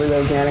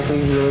really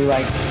organically, really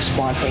like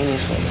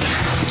spontaneously.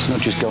 It's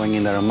not just going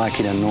in there and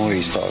making a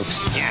noise, folks.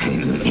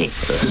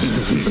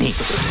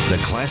 The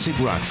Classic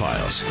Rock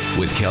Files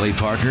with Kelly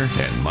Parker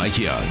and Mike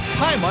Young.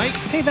 Hi, Mike.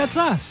 Hey, that's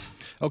us.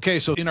 Okay,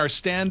 so in our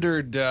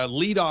standard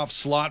lead-off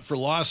slot for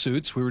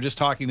lawsuits, we were just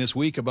talking this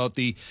week about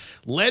the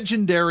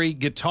legendary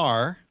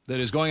guitar that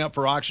is going up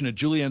for auction at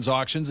Julien's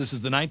Auctions. This is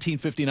the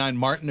 1959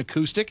 Martin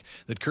Acoustic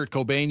that Kurt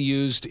Cobain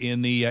used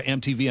in the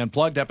MTV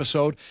Unplugged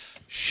episode.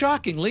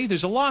 Shockingly,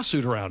 there's a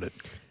lawsuit around it.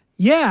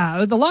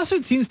 Yeah, the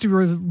lawsuit seems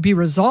to be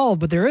resolved,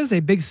 but there is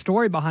a big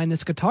story behind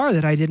this guitar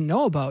that I didn't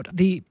know about.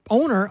 The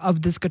owner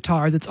of this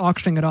guitar that's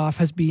auctioning it off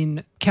has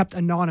been kept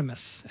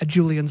anonymous at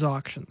Julien's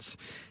Auctions.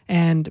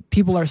 And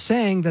people are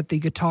saying that the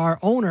guitar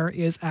owner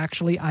is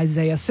actually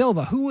Isaiah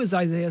Silva. Who is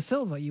Isaiah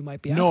Silva, you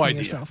might be asking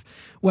yourself.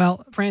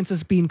 Well,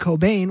 Frances Bean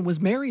Cobain was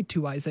married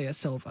to Isaiah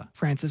Silva.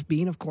 Frances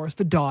Bean, of course,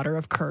 the daughter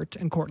of Kurt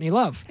and Courtney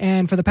Love.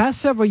 And for the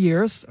past several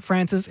years,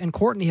 Frances and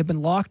Courtney have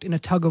been locked in a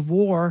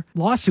tug-of-war,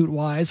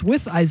 lawsuit-wise,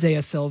 with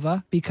Isaiah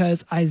Silva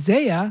because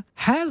Isaiah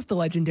has the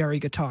legendary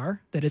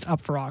guitar that is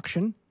up for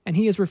auction, and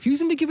he is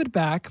refusing to give it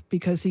back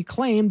because he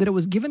claimed that it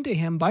was given to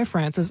him by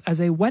Frances as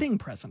a wedding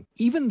present,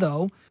 even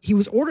though he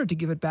was ordered to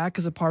give it back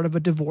as a part of a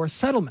divorce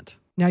settlement.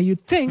 Now,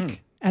 you'd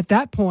think at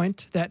that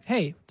point that,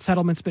 hey,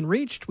 settlement's been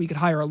reached, we could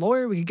hire a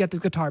lawyer, we could get the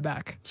guitar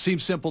back.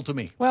 Seems simple to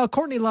me. Well,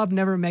 Courtney Love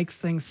never makes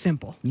things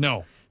simple.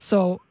 No.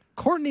 So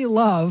Courtney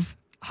Love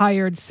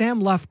hired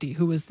Sam Lufty,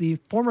 who was the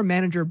former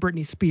manager of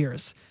Britney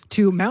Spears,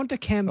 to mount a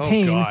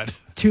campaign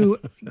to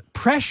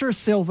pressure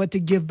Silva to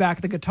give back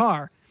the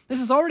guitar.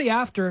 This is already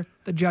after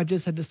the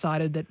judges had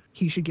decided that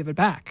he should give it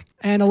back.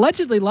 And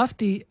allegedly,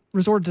 Lufty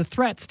resorted to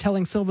threats,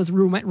 telling Silva's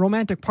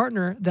romantic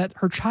partner that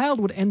her child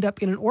would end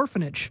up in an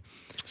orphanage.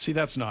 See,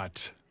 that's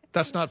not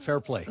fair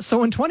play.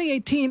 So in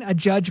 2018, a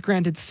judge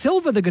granted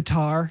Silva the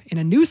guitar in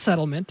a new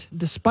settlement,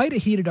 despite a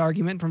heated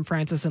argument from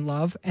Frances and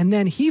Love, and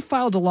then he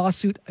filed a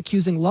lawsuit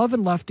accusing Love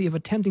and Lufty of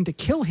attempting to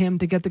kill him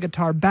to get the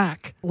guitar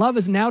back. Love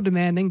is now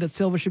demanding that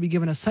Silva should be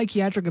given a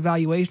psychiatric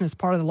evaluation as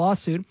part of the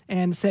lawsuit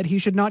and said he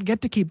should not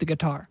get to keep the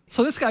guitar.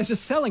 So this guy's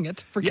just selling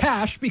it for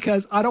cash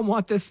because I don't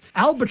want this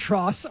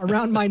albatross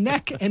around my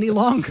neck any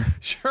longer.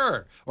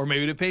 Sure. Or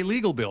maybe to pay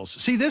legal bills.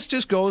 See, this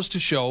just goes to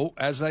show,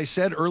 as I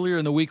said earlier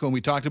in the week when we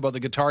talked about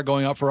the guitar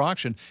going up for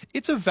auction,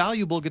 it's a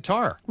valuable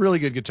guitar. Really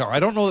good guitar. I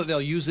don't know that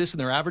they'll use this in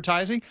their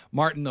advertising.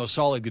 Martin, those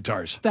solid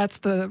guitars. That's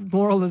the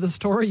moral of the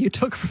story you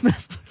took from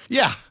this?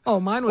 Yeah.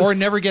 Oh, mine was... Or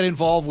never get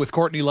involved with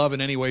Courtney Love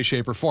in any way,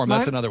 shape, or form.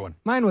 That's another one.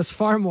 Mine was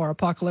far more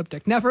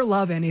apocalyptic. Never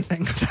love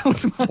anything. That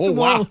was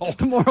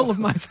the moral of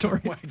my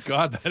story. Oh, my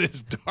God, that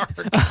is dark.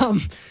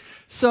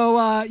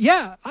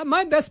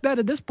 My best bet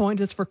at this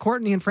point is for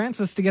Courtney and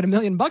Frances to get $1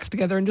 million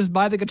together and just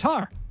buy the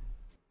guitar.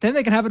 Then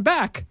they can have it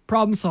back.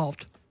 Problem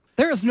solved.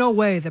 There is no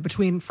way that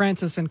between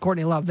Frances and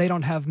Courtney Love, they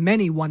don't have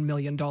many $1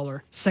 million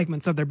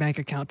segments of their bank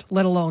account,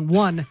 let alone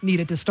one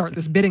needed to start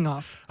this bidding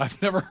off.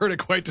 I've never heard it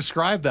quite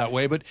described that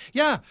way, but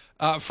yeah,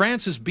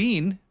 Frances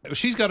Bean,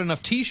 she's got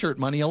enough T-shirt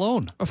money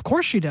alone. Of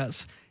course she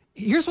does.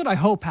 Here's what I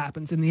hope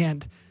happens in the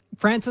end.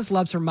 Frances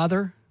loves her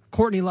mother.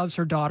 Courtney loves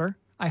her daughter.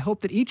 I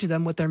hope that each of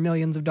them, with their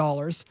millions of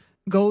dollars,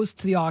 goes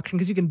to the auction,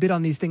 because you can bid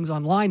on these things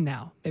online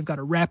now. They've got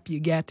a rep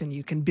you get, and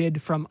you can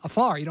bid from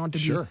afar. You don't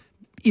have to be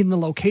in the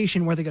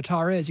location where the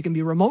guitar is. You can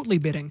be remotely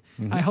bidding.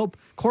 Mm-hmm. I hope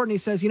Courtney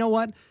says, you know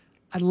what?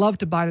 I'd love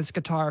to buy this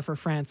guitar for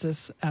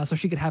Frances so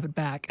she could have it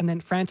back. And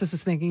then Frances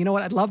is thinking, you know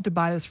what? I'd love to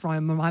buy this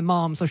from my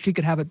mom so she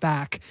could have it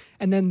back.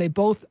 And then they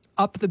both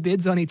up the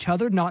bids on each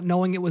other, not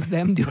knowing it was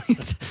them doing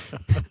it.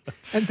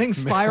 And things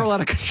spiral out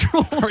of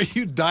control. Are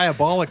you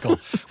diabolical?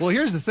 Well,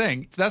 here's the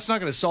thing. That's not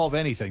going to solve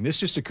anything. This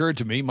just occurred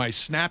to me. My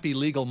snappy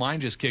legal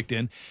mind just kicked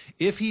in.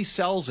 If he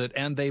sells it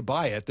and they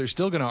buy it, they're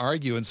still going to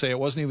argue and say it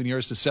wasn't even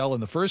yours to sell in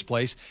the first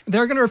place.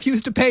 They're going to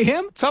refuse to pay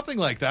him? Something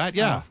like that,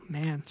 yeah. Oh,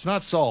 man. It's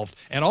not solved.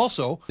 And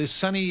also, this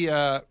sunny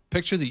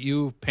picture that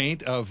you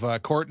paint of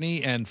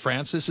Courtney and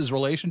Frances's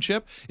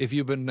relationship, if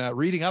you've been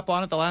reading up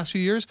on it the last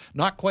few years,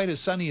 not quite as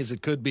sunny as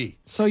it could be.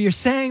 So you're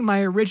saying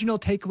my original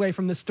takeaway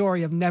from the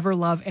story of never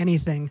love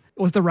anything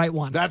was the right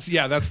one? That's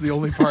the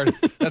only part.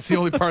 That's the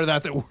only part of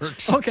that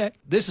works. Okay.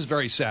 This is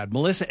very sad.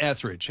 Melissa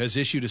Etheridge has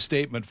issued a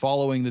statement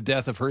following the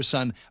death of her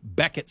son,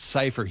 Beckett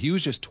Cypher. He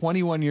was just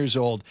 21 years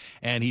old,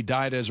 and he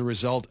died as a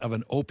result of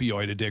an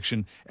opioid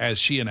addiction, as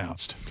she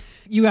announced.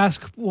 You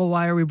ask, well,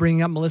 why are we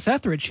bringing up Melissa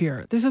Etheridge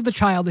here? This is the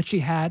child that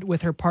she had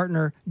with her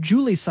partner,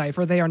 Julie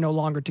Cypher. They are no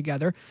longer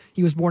together.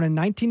 He was born in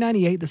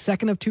 1998, the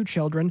second of two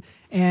children,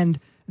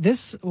 and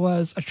this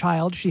was a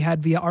child she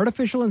had via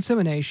artificial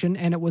insemination,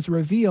 and it was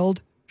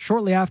revealed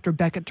shortly after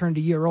Beckett turned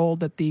a year old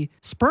that the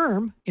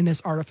sperm in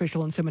this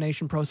artificial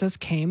insemination process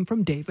came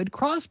from David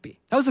Crosby.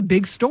 That was a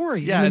big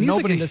story in the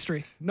music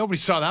industry. Nobody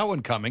saw that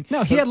one coming.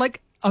 No, he had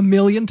like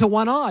 1,000,000 to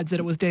 1 odds that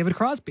it was David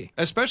Crosby.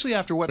 Especially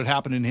after what had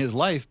happened in his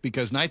life,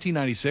 because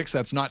 1996,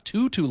 that's not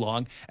too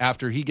long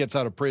after he gets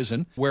out of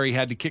prison, where he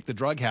had to kick the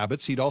drug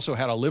habits. He'd also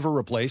had a liver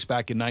replaced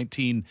back in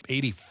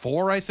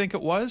 1984, I think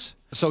it was.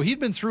 So he'd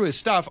been through his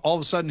stuff. All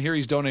of a sudden, here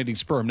he's donating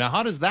sperm. Now,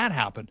 how does that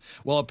happen?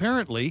 Well,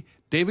 apparently,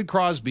 David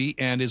Crosby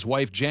and his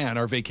wife Jan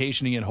are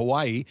vacationing in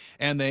Hawaii,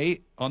 and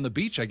they, on the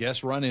beach, I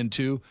guess, run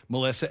into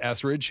Melissa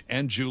Etheridge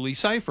and Julie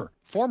Cypher,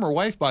 former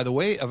wife, by the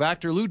way, of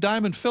actor Lou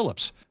Diamond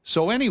Phillips.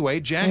 So anyway,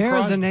 Jan There's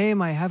Crosby... a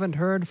name I haven't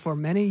heard for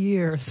many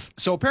years.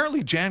 So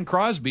apparently Jan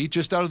Crosby,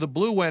 just out of the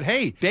blue, went,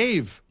 hey,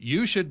 Dave,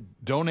 you should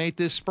donate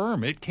this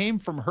sperm. It came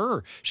from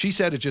her. She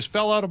said it just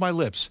fell out of my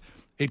lips.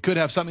 It could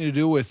have something to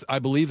do with, I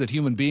believe, that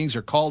human beings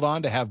are called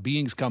on to have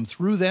beings come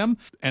through them.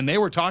 And they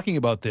were talking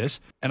about this.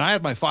 And I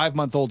had my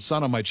 5-month-old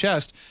son on my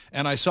chest,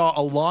 and I saw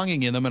a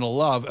longing in them and a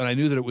love. And I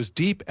knew that it was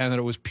deep and that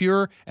it was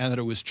pure and that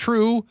it was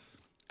true.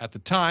 At the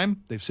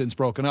time, they've since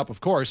broken up, of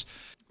course.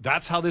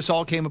 That's how this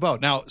all came about.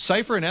 Now,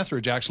 Cypher and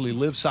Etheridge actually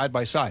live side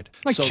by side.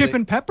 Like So Chip they-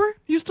 and Pepper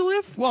used to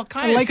live? Well,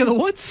 kind On of. Lake of the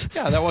Woods?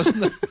 Yeah, that wasn't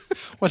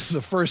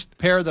the first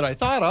pair that I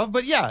thought of,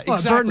 but yeah, What,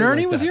 exactly. Bert and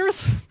Ernie like was that.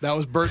 yours? That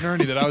was Bert and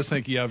Ernie that I was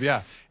thinking of,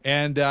 yeah.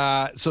 And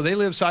so they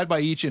live side by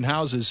each in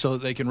houses so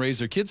that they can raise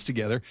their kids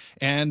together.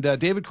 And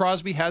David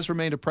Crosby has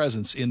remained a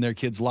presence in their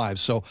kids'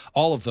 lives. So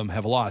all of them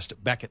have lost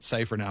Beckett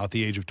Cypher now at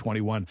the age of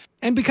 21.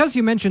 And because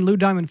you mentioned Lou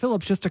Diamond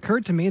Phillips, just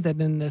occurred to me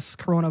that in this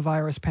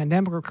coronavirus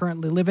pandemic we're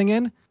currently living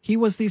in, he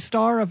was the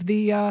star of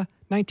the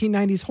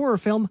 1990s horror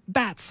film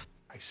Bats.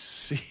 I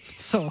see.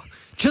 So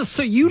just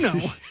so you know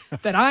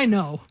that I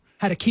know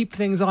how to keep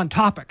things on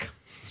topic.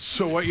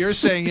 So what you're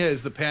saying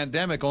is the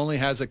pandemic only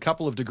has a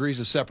couple of degrees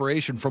of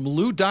separation from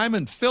Lou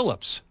Diamond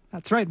Phillips.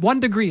 That's right. 1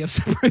 degree of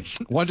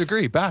separation. 1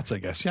 degree. Bats, I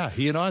guess. Yeah,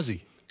 he and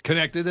Ozzy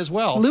connected as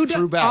well Lou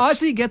through Bats.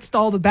 Ozzy gets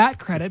all the bat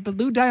credit, but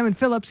Lou Diamond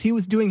Phillips, he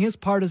was doing his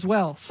part as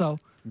well. So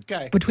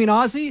Okay. between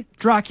Ozzy,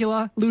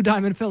 Dracula, Lou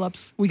Diamond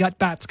Phillips, we got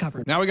Bats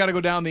covered. Now we got to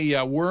go down the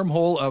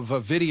wormhole of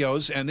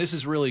videos, and this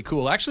is really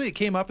cool. Actually, it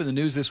came up in the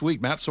news this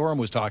week. Matt Sorum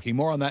was talking.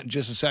 More on that in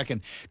just a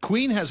second.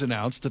 Queen has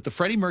announced that the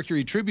Freddie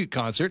Mercury tribute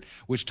concert,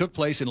 which took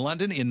place in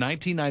London in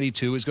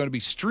 1992, is going to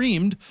be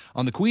streamed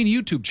on the Queen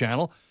YouTube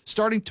channel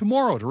starting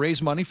tomorrow to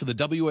raise money for the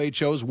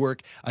WHO's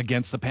work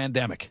against the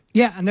pandemic.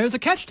 Yeah, and there's a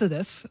catch to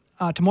this.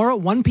 Tomorrow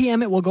at 1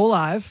 p.m. it will go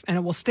live, and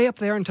it will stay up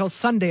there until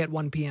Sunday at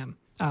 1 p.m.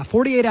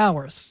 48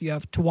 hours you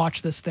have to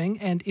watch this thing,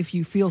 and if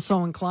you feel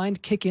so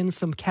inclined, kick in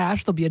some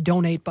cash. There'll be a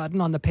donate button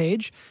on the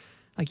page.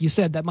 Like you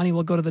said, that money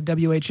will go to the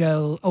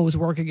WHO's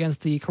work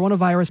against the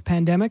coronavirus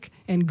pandemic,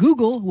 and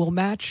Google will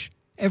match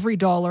every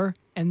dollar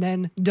and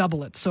then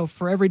double it. So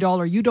for every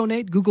dollar you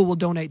donate, Google will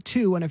donate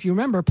too. And if you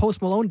remember,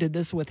 Post Malone did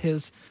this with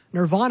his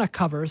Nirvana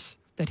covers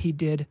that he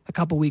did a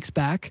couple weeks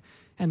back.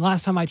 And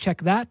last time I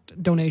checked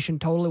that donation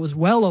total, it was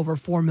well over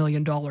 $4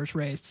 million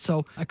raised.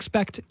 So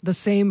expect the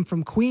same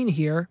from Queen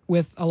here,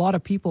 with a lot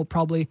of people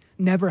probably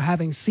never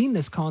having seen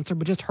this concert,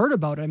 but just heard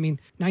about it. I mean,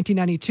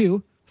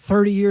 1992,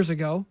 30 years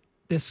ago,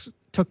 this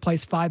took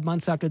place 5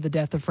 months after the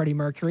death of Freddie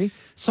Mercury.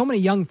 So many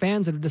young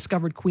fans that have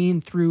discovered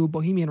Queen through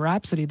Bohemian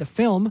Rhapsody, the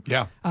film,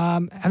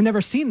 have never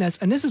seen this.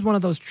 And this is one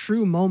of those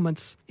true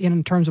moments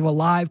in terms of a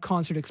live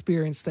concert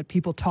experience that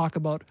people talk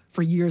about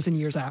for years and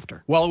years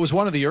after. Well, it was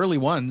one of the early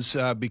ones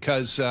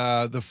because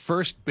the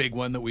first big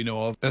one that we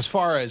know of, as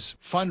far as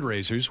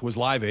fundraisers, was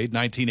Live Aid,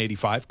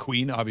 1985.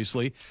 Queen,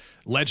 obviously,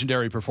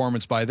 legendary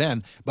performance by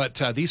then.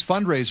 But these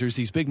fundraisers,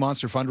 these big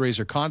monster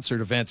fundraiser concert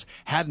events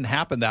hadn't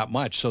happened that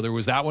much. So there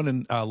was that one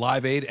in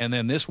Live Aid, and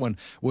then this one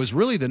was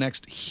really the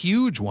next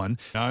huge one.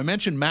 Now, I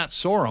mentioned Matt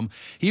Sorum.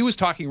 He was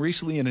talking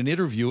recently in an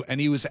interview,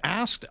 and he was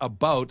asked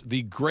about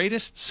the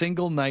greatest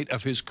single night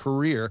of his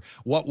career.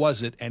 What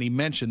was it? And he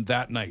mentioned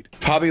that night.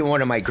 Probably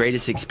one of my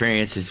greatest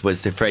experiences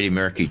was the Freddie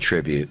Mercury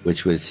tribute,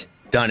 which was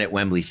done at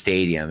Wembley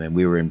Stadium, and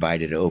we were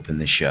invited to open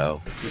the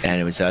show.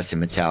 And it was us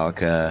and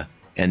Metallica,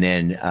 and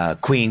then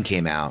Queen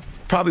came out.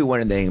 Probably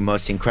one of the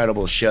most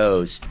incredible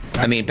shows.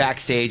 I mean,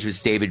 backstage was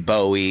David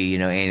Bowie,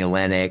 Annie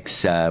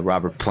Lennox,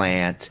 Robert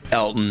Plant,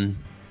 Elton.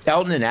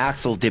 Elton and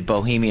Axl did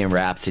Bohemian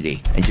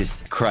Rhapsody and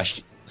just crushed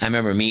it. I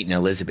remember meeting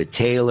Elizabeth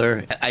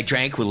Taylor. I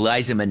drank with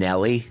Liza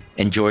Minnelli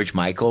and George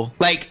Michael.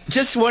 Like,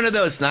 just one of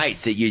those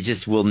nights that you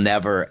just will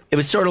never... It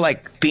was sort of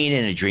like being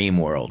in a dream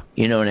world.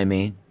 You know what I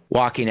mean?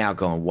 Walking out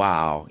going,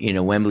 wow,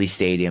 Wembley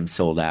Stadium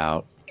sold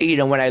out.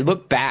 When I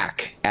look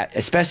back at,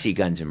 especially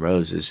Guns N'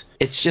 Roses,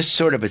 it's just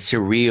sort of a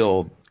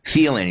surreal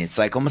feeling. It's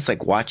like almost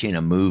like watching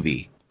a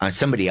movie on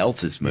somebody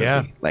else's movie.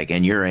 Yeah. Like,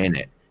 and you're in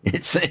it.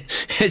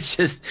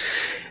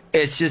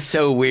 It's just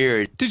so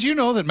weird. Did you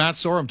know that Matt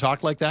Sorum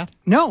talked like that?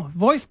 No,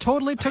 voice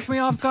totally took me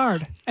off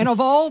guard. And of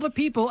all the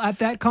people at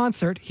that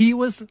concert, he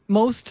was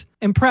most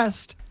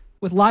impressed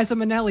with Liza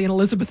Minnelli and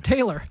Elizabeth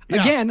Taylor. Yeah.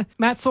 Again,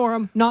 Matt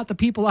Sorum, not the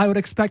people I would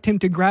expect him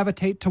to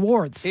gravitate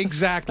towards.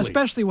 Exactly.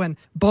 Especially when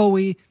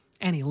Bowie,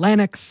 Annie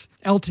Lennox,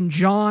 Elton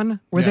John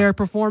were there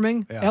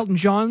performing. Yeah. Elton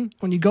John,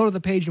 when you go to the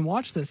page and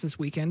watch this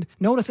weekend,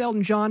 notice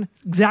Elton John,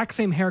 exact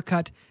same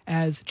haircut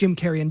as Jim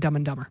Carrey in Dumb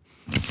and Dumber.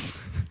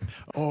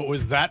 Oh, it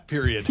was that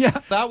period. Yeah.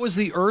 That was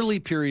the early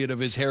period of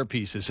his hair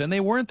pieces, and they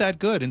weren't that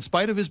good in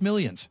spite of his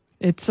millions.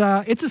 It's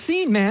a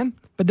scene, man.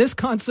 But this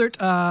concert,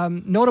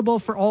 notable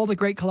for all the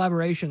great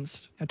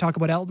collaborations. I talk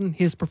about Elton,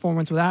 his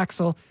performance with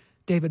Axl,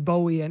 David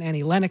Bowie and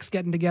Annie Lennox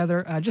getting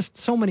together. Just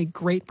so many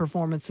great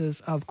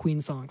performances of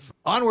Queen songs.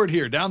 Onward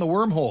here, down the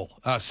wormhole.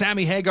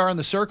 Sammy Hagar and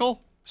the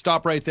Circle.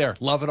 Stop right there.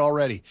 Love it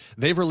already.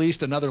 They've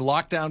released another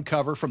lockdown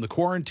cover from the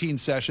Quarantine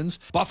Sessions.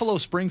 Buffalo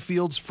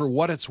Springfield's For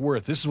What It's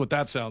Worth. This is what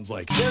that sounds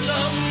like. There's a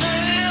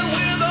man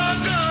with a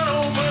gun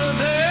over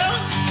there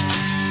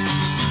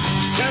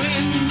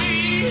telling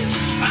me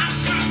I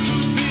got to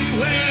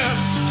beware.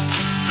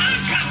 I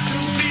got to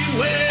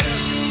beware.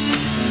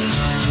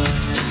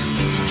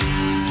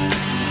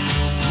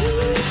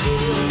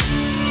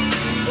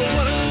 For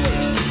what it's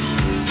worth.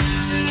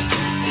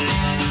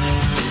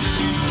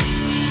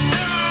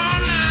 There are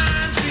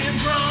lines being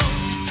drawn.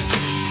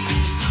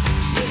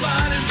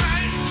 Nobody's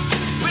right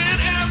when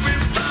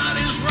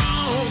everybody's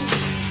wrong.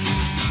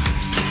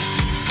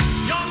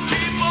 Young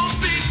people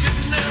speaking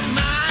their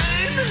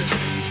mind,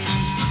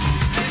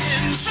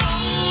 and so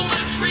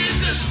much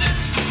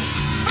resistance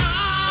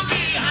from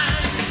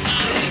behind.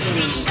 I ain't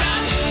gonna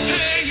stop.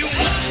 Hey, you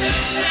watch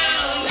that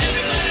sound.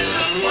 Everybody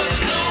look what's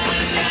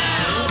going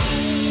down.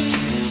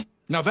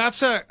 Now,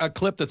 that's a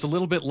clip that's a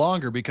little bit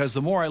longer because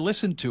the more I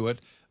listened to it,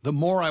 the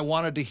more I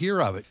wanted to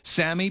hear of it.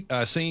 Sammy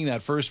singing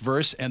that first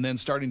verse and then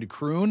starting to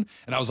croon,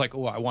 and I was like,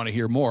 oh, I want to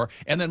hear more.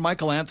 And then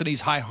Michael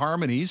Anthony's high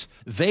harmonies,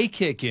 they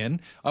kick in.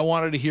 I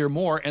wanted to hear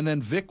more. And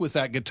then Vic with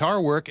that guitar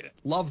work.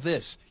 Love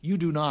this. You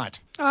do not.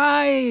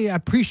 I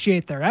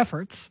appreciate their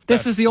efforts.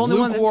 This is the only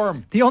lukewarm.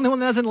 one. The only one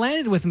that hasn't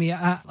landed with me.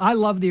 I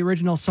love the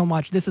original so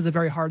much. This is a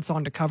very hard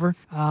song to cover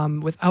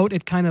without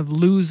it kind of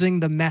losing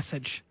the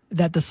message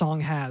that the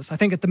song has. I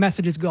think the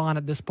message is gone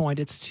at this point.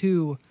 It's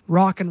too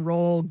rock and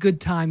roll, good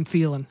time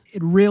feeling.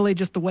 It really,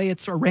 just the way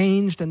it's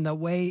arranged and the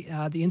way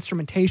the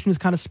instrumentation is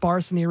kind of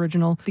sparse in the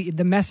original,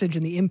 the message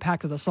and the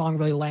impact of the song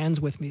really lands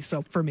with me.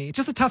 So for me, it's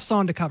just a tough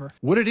song to cover.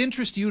 Would it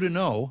interest you to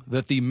know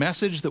that the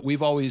message that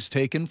we've always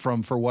taken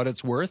from For What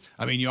It's Worth,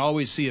 I mean, you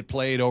always see it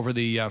played over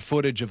the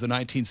footage of the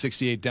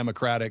 1968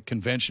 Democratic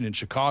Convention in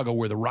Chicago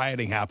where the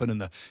rioting happened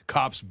and the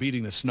cops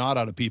beating the snot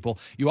out of people.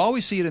 You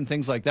always see it in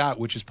things like that,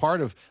 which is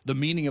part of the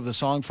meaning of the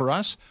song for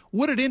us.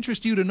 Would it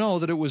interest you to know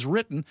that it was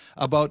written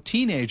about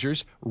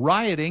teenagers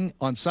rioting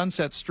on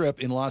Sunset Strip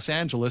in Los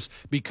Angeles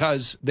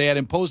because they had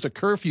imposed a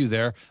curfew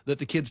there that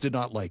the kids did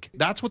not like?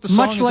 That's what the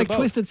song is about. Much like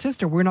Twisted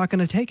Sister, We're Not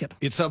Gonna Take It.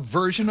 It's a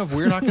version of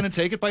We're Not Gonna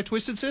Take It by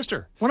Twisted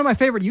Sister. One of my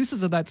favorite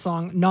uses of that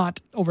song, not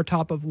over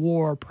top of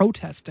war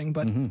protesting,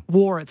 but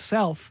war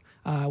itself,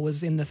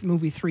 was in the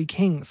movie Three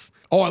Kings.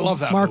 Oh, I love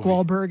that Mark movie.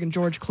 Wahlberg and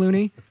George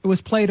Clooney. It was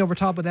played over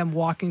top of them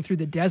walking through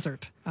the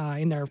desert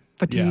in their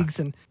fatigues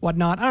and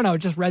whatnot. I don't know, it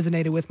just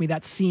resonated with me,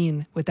 that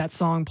scene with that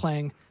song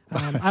playing.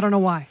 I don't know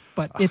why,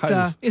 but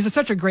it is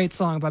such a great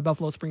song by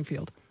Buffalo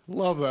Springfield.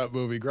 Love that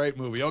movie. Great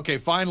movie. Okay,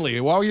 finally,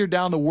 while you're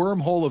down the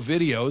wormhole of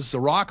videos, the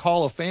Rock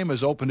Hall of Fame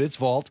has opened its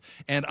vault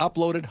and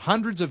uploaded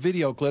hundreds of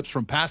video clips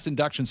from past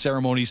induction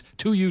ceremonies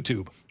to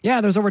YouTube. Yeah,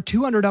 there's over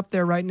 200 up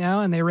there right now,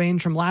 and they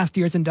range from last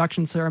year's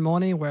induction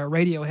ceremony where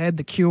Radiohead,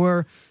 The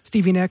Cure,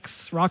 Stevie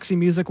Nicks, Roxy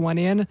Music went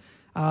in.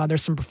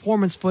 There's some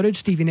performance footage,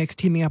 Stevie Nicks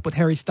teaming up with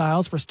Harry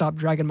Styles for Stop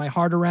Dragging My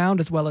Heart Around,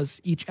 as well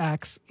as each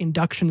act's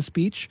induction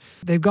speech.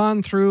 They've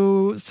gone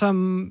through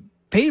some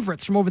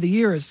favorites from over the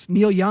years.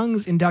 Neil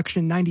Young's induction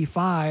in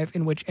 95,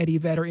 in which Eddie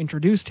Vedder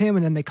introduced him,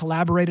 and then they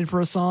collaborated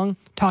for a song.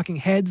 Talking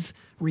Heads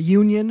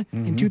reunion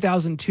in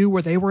 2002,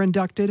 where they were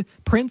inducted.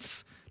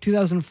 Prince,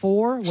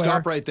 2004. Where,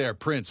 Stop right there,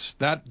 Prince.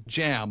 That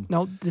jam.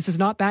 No, this is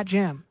not that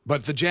jam.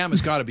 But the jam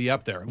has got to be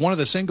up there. One of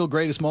the single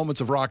greatest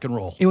moments of rock and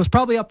roll. It was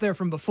probably up there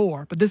from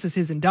before, but this is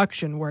his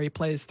induction where he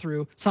plays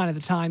through Sign of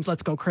the Times,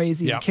 Let's Go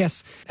Crazy, and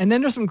Kiss. And then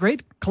there's some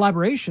great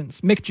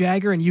collaborations. Mick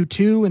Jagger and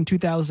U2 in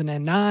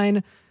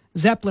 2009,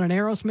 Zeppelin and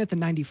Aerosmith in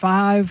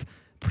 95,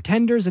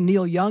 Pretenders and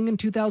Neil Young in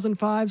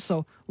 2005.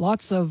 So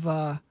lots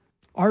of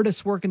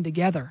artists working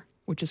together,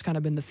 which has kind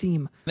of been the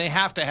theme. They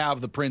have to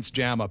have the Prince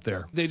jam up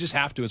there. They just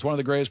have to. It's one of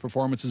the greatest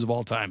performances of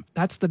all time.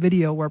 That's the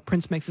video where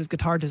Prince makes his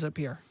guitar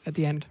disappear at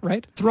the end,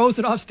 right? Throws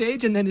it off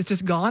stage and then it's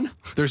just gone.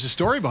 There's a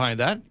story behind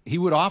that. He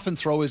would often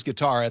throw his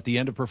guitar at the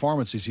end of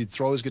performances. He'd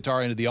throw his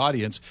guitar into the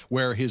audience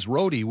where his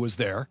roadie was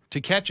there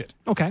to catch it.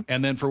 Okay.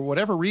 And then for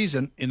whatever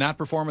reason, in that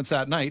performance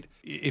that night,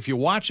 if you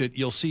watch it,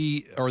 you'll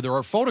see, or there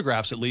are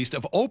photographs at least,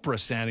 of Oprah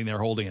standing there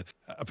holding it.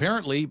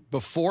 Apparently,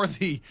 before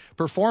the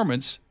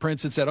performance,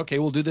 Prince had said, okay,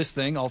 we'll do this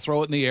thing. I'll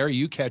throw it in the air.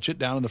 You catch it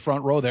down in the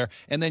front row there.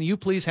 And then you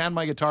please hand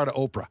my guitar to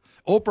Oprah.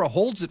 Oprah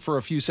holds it for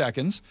a few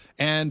seconds,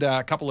 and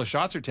a couple of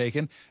shots are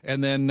taken.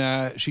 And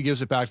then she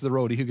gives it back to the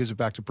roadie, who gives it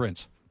back to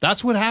Prince.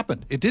 That's what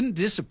happened. It didn't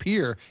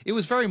disappear. It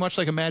was very much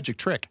like a magic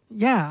trick.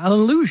 Yeah, an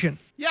illusion.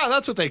 Yeah,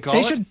 that's what they call They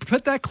it. should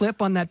put that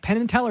clip on that Penn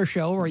and Teller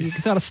show where you can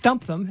sort of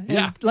stump them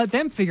and let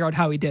them figure out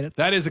how he did it.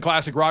 That is the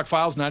Classic Rock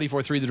Files.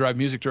 94.3 The Drive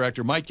music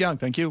director, Mike Young.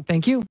 Thank you. Thank you.